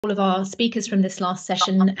all of our speakers from this last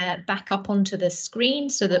session back up onto the screen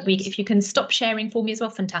so that if you can stop sharing for me as well,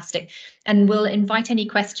 fantastic. And we'll invite any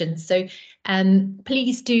questions. So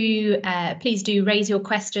please do raise your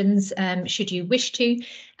questions should you wish to.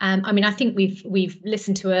 I mean, I think we've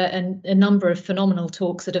listened to a number of phenomenal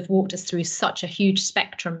talks that have walked us through such a huge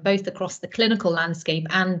spectrum, both across the clinical landscape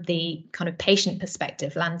and the kind of patient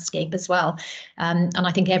perspective landscape as well. And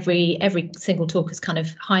I think every single talk has kind of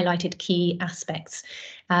highlighted key aspects.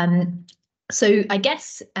 So I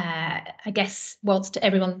guess whilst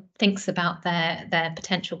everyone thinks about their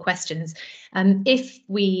potential questions, if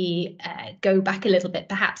we go back a little bit,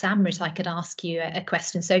 perhaps Amrit, I could ask you a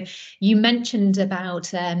question. So you mentioned about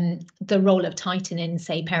the role of titin in,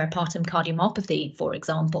 say, peripartum cardiomyopathy, for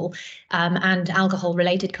example, and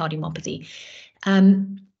alcohol-related cardiomyopathy.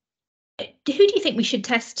 Who do you think we should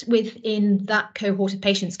test with in that cohort of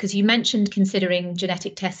patients? Because you mentioned considering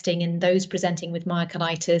genetic testing in those presenting with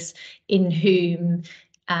myocarditis in whom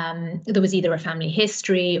there was either a family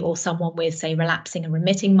history or someone with, say, relapsing and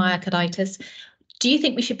remitting myocarditis. Do you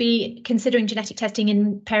think we should be considering genetic testing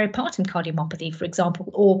in peripartum cardiomyopathy, for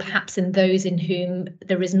example, or perhaps in those in whom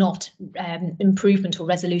there is not improvement or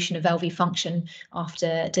resolution of LV function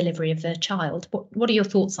after delivery of the child? What are your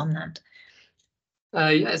thoughts on that?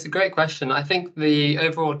 Yeah, it's a great question. I think the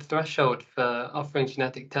overall threshold for offering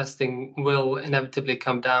genetic testing will inevitably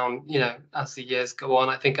come down, as the years go on.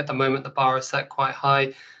 I think at the moment the bar is set quite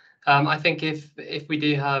high. I think if we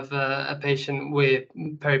do have a patient with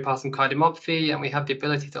peripartum cardiomyopathy and we have the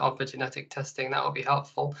ability to offer genetic testing, that will be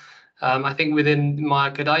helpful. I think within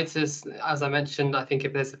myocarditis, as I mentioned, I think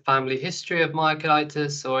if there's a family history of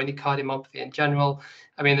myocarditis or any cardiomyopathy in general,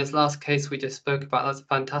 I mean, this last case we just spoke about, that's a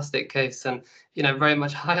fantastic case and, very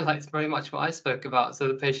much highlights very much what I spoke about. So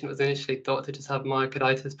the patient was initially thought to just have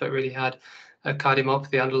myocarditis, but really had a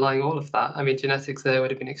cardiomyopathy underlying all of that. I mean, genetics there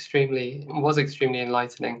would have been extremely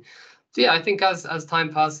enlightening. So yeah, I think as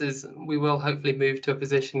time passes, we will hopefully move to a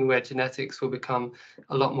position where genetics will become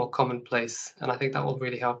a lot more commonplace, and I think that will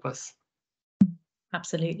really help us.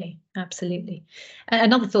 Absolutely.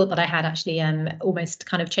 Another thought that I had actually, almost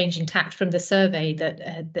kind of changing tact from the survey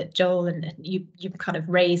that Joel and you kind of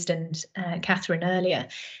raised and Catherine earlier.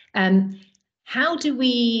 How do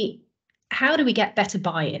we get better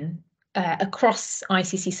buy-in across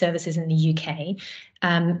ICC services in the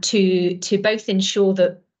UK to both ensure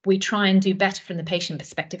that we try and do better from the patient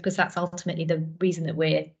perspective, because that's ultimately the reason that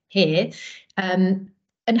we're here, and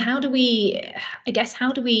how do we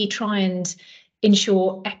try and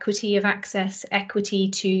ensure equity of access, equity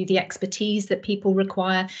to the expertise that people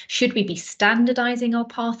require? Should we be standardizing our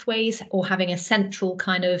pathways or having a central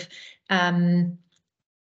kind of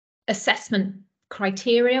assessment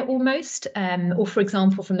criteria almost? Or for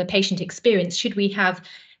example, from the patient experience, should we have,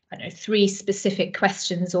 I don't know, 3 specific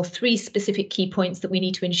questions or 3 specific key points that we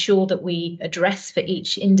need to ensure that we address for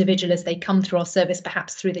each individual as they come through our service,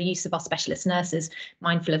 perhaps through the use of our specialist nurses,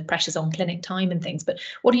 mindful of pressures on clinic time and things? But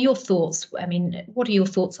what are your thoughts? I mean, what are your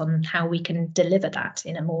thoughts on how we can deliver that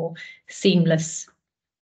in a more seamless,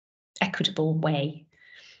 equitable way?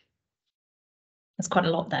 There's quite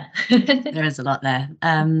a lot there. There is a lot there.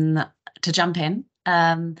 To jump in,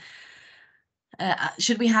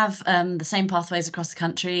 should we have the same pathways across the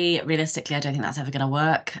country? Realistically, I don't think that's ever going to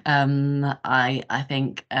work. I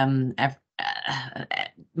think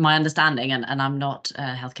my understanding, and I'm not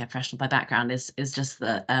a healthcare professional by background, is just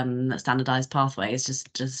that standardized pathways,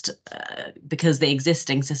 just because the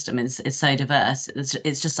existing system is so diverse,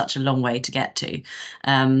 it's just such a long way to get to,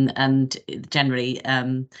 and generally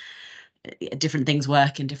different things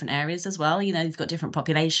work in different areas as well. You've got different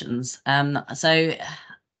populations, so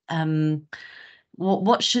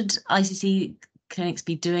what should ICC clinics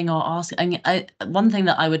be doing or asking? I mean, one thing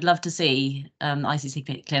that I would love to see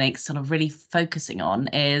ICC clinics sort of really focusing on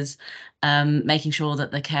is making sure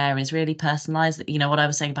that the care is really personalised. What I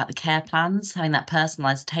was saying about the care plans, having that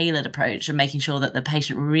personalised, tailored approach, and making sure that the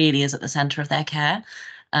patient really is at the centre of their care.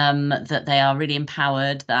 That they are really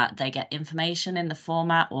empowered, that they get information in the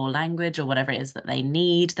format or language or whatever it is that they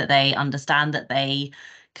need, that they understand that they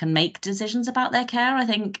can make decisions about their care. I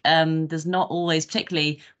think there's not always,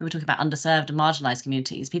 particularly when we're talking about underserved and marginalised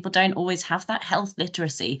communities, people don't always have that health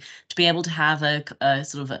literacy to be able to have a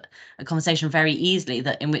sort of a conversation very easily,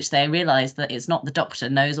 that in which they realise that it's not the doctor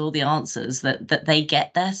knows all the answers, that they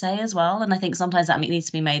get their say as well. And I think sometimes that needs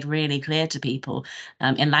to be made really clear to people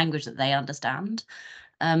in language that they understand.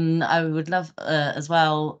 I would love as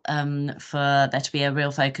well for there to be a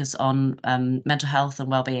real focus on mental health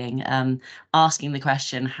and well-being, asking the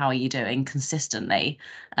question, how are you doing, consistently,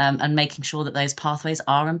 and making sure that those pathways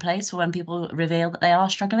are in place for when people reveal that they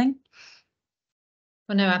are struggling.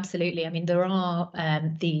 Well, no, absolutely. I mean, there are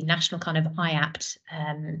the national kind of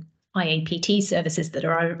IAPT services that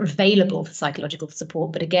are available for psychological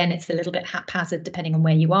support, but again, it's a little bit haphazard depending on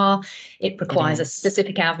where you are. It requires a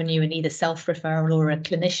specific avenue in either self-referral or a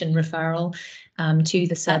clinician referral to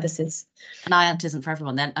the services. And IAPT isn't for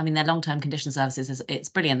everyone. Then, I mean, their long-term condition services it's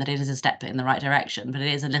brilliant that it is a step in the right direction, but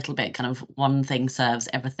it is a little bit kind of one thing serves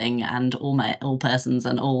everything and all persons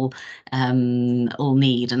and all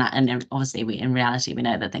need. And obviously, in reality, we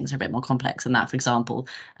know that things are a bit more complex than that. For example,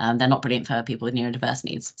 they're not brilliant for people with neurodiverse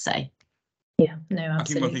needs, say. Yeah, no,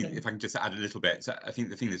 absolutely. I think one thing, if I can just add a little bit, so I think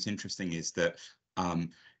the thing that's interesting is that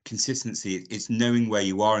consistency is knowing where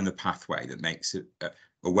you are in the pathway that makes it,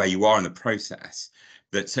 or where you are in the process.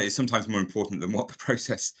 That it's sometimes more important than what the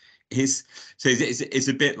process is. So it's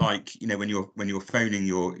a bit like, you know, when you're phoning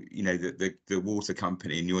your, you know, the water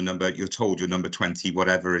company and you're told you're number 20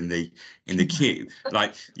 whatever in the queue.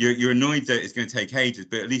 Like you're annoyed that it's going to take ages,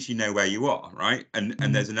 but at least you know where you are, right? And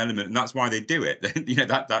there's an element, and that's why they do it. You know,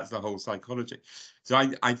 that's the whole psychology. So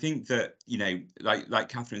I think that, you know, like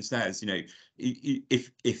Catherine says, you know,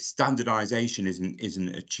 if standardization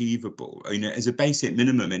isn't achievable, you know, as a basic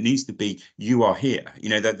minimum, it needs to be you are here, you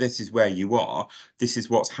know, that this is where you are, this is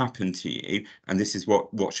what's happened to you, and this is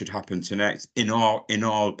what should happen to next in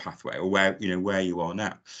our pathway, or where, you know, where you are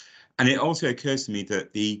now. And it also occurs to me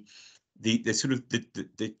that the sort of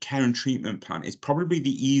the care and treatment plan is probably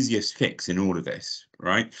the easiest fix in all of this,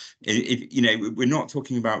 right? If you know, we're not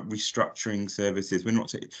talking about restructuring services, we're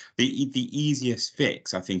not the easiest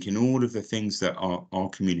fix, I think, in all of the things that our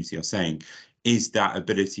community are saying, is that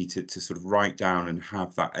ability to sort of write down and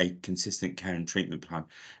have that a consistent care and treatment plan,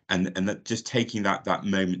 and that just taking that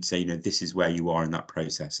moment to say, you know, this is where you are in that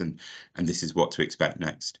process, and this is what to expect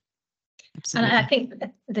next. Absolutely. And I think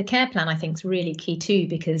the care plan, I think, is really key too,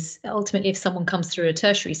 because ultimately, if someone comes through a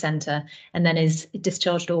tertiary centre and then is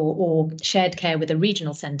discharged or shared care with a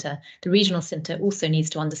regional centre, the regional centre also needs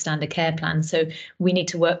to understand a care plan. So we need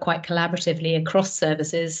to work quite collaboratively across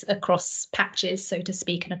services, across patches, so to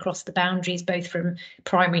speak, and across the boundaries, both from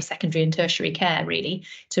primary, secondary and tertiary care, really,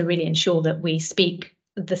 to really ensure that we speak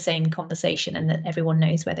the same conversation and that everyone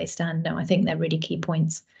knows where they stand. No, I think they're really key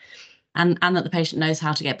points. And that the patient knows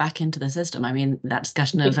how to get back into the system. I mean, that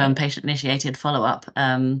discussion of patient-initiated follow-up.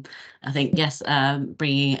 I think, yes,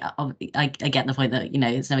 bringing. I get the point that, you know,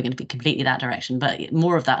 it's never going to be completely that direction, but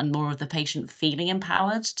more of that and more of the patient feeling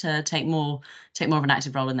empowered to take more of an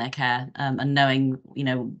active role in their care, and knowing, you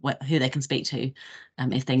know, who they can speak to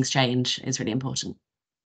if things change is really important.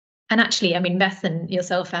 And actually, I mean, Beth and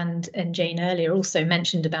yourself and Jane earlier also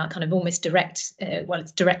mentioned about kind of almost direct,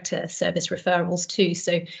 it's direct service referrals too.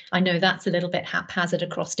 So I know that's a little bit haphazard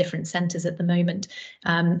across different centres at the moment.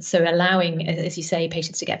 So allowing, as you say,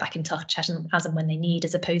 patients to get back in touch as and when they need,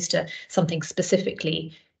 as opposed to something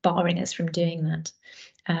specifically barring us from doing that.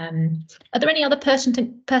 Are there any other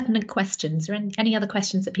pertinent questions, or any other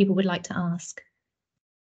questions that people would like to ask?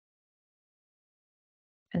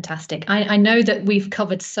 Fantastic. I know that we've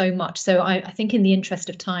covered so much, so I think in the interest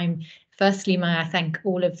of time, firstly, may I thank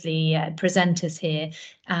all of the presenters here.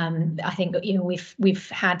 I think, you know, we've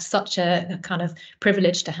had such a kind of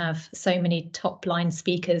privilege to have so many top line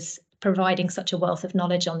speakers providing such a wealth of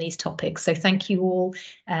knowledge on these topics. So thank you all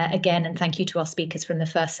again, and thank you to our speakers from the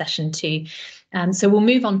first session too. So we'll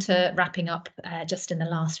move on to wrapping up just in the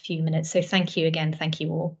last few minutes. So thank you again. Thank you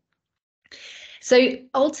all. So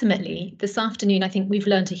ultimately, this afternoon, I think we've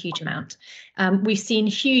learned a huge amount. We've seen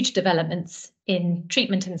huge developments in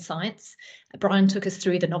treatment and science. Brian took us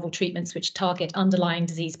through the novel treatments which target underlying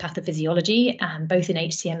disease pathophysiology, both in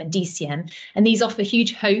HCM and DCM. And these offer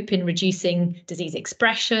huge hope in reducing disease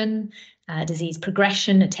expression, disease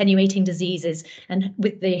progression, attenuating diseases, and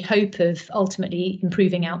with the hope of ultimately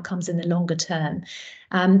improving outcomes in the longer term.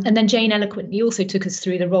 And then Jane eloquently also took us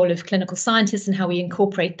through the role of clinical scientists and how we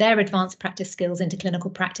incorporate their advanced practice skills into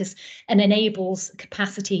clinical practice and enables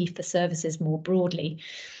capacity for services more broadly.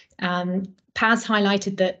 Paz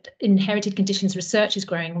highlighted that inherited conditions research is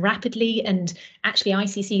growing rapidly, and actually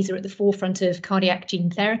ICCs are at the forefront of cardiac gene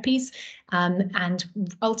therapies. And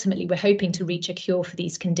ultimately, we're hoping to reach a cure for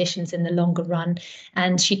these conditions in the longer run.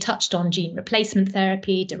 And she touched on gene replacement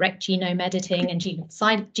therapy, direct genome editing, and gene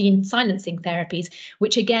silencing therapies,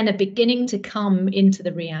 which again are beginning to come into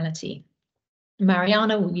the reality.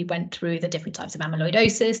 Mariana, we went through the different types of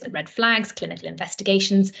amyloidosis, the red flags, clinical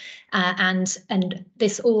investigations, and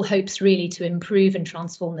this all hopes really to improve and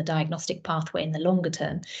transform the diagnostic pathway in the longer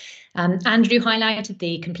term. Andrew highlighted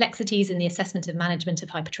the complexities in the assessment of management of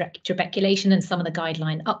hypertrabeculation and some of the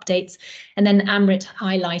guideline updates. And then Amrit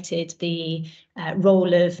highlighted the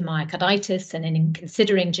role of myocarditis and in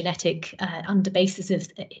considering genetic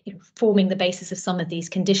forming the basis of some of these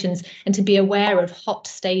conditions, and to be aware of hot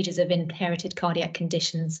stages of inherited cardiac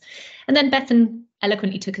conditions. And then Bethan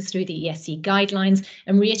eloquently took us through the ESC guidelines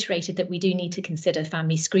and reiterated that we do need to consider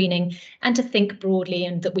family screening and to think broadly,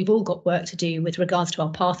 and that we've all got work to do with regards to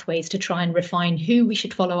our pathways to try and refine who we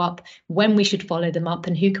should follow up, when we should follow them up,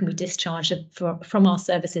 and who can we discharge from our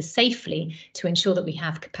services safely to ensure that we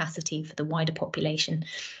have capacity for the wider population.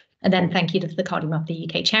 And then thank you to the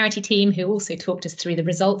Cardiomyopathy UK charity team, who also talked us through the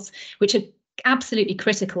results, which are absolutely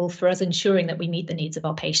critical for us ensuring that we meet the needs of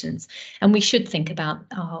our patients. And we should think about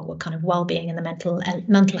what kind of well-being and the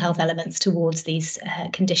mental health elements towards these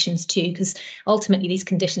conditions too, because ultimately these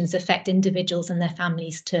conditions affect individuals and their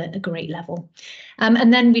families to a great level.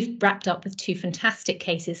 And then we've wrapped up with 2 fantastic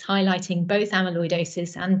cases highlighting both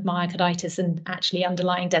amyloidosis and myocarditis, and actually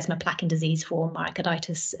underlying desmoplakin disease for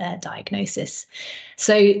myocarditis diagnosis.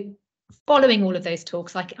 So following all of those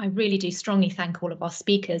talks, I really do strongly thank all of our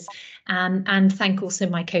speakers, and thank also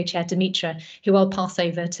my co-chair, Dimitra, who I'll pass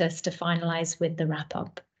over to us to finalise with the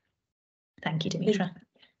wrap-up. Thank you, Dimitra.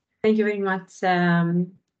 Thank you very much,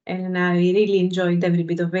 and I really enjoyed every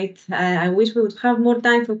bit of it. I wish we would have more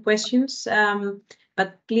time for questions,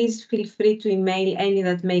 but please feel free to email any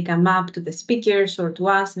that may come up to the speakers or to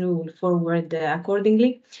us, and we will forward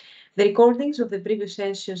accordingly. The recordings of the previous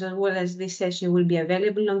sessions as well as this session will be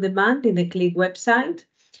available on demand in the CLICC website.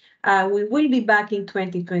 We will be back in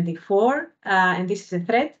 2024, and this is a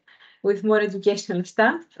threat, with more educational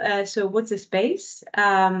stuff, so watch the space.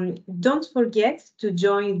 Don't forget to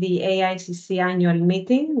join the AICC annual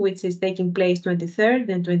meeting, which is taking place 23rd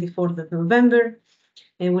and 24th of November.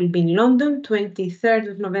 It will be in London. 23rd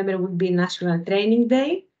of November will be National Training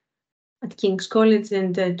Day at King's College,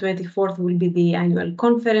 and 24th will be the annual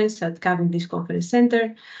conference at Cavendish Conference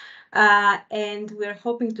Centre. And we're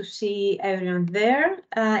hoping to see everyone there.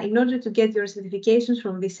 In order to get your certifications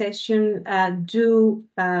from this session, do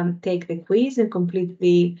take the quiz and complete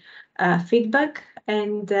the feedback.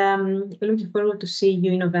 And looking forward to see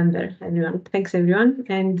you in November, everyone. Thanks, everyone,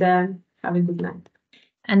 and have a good night.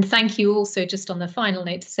 And thank you also, just on the final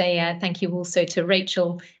note, to say thank you also to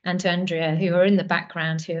Rachel and to Andrea, who are in the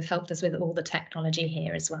background, who have helped us with all the technology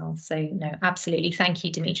here as well. So, no, absolutely. Thank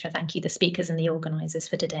you, Dimitra. Thank you, the speakers and the organisers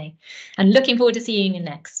for today. And looking forward to seeing you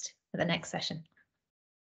for the next session.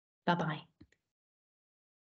 Bye-bye.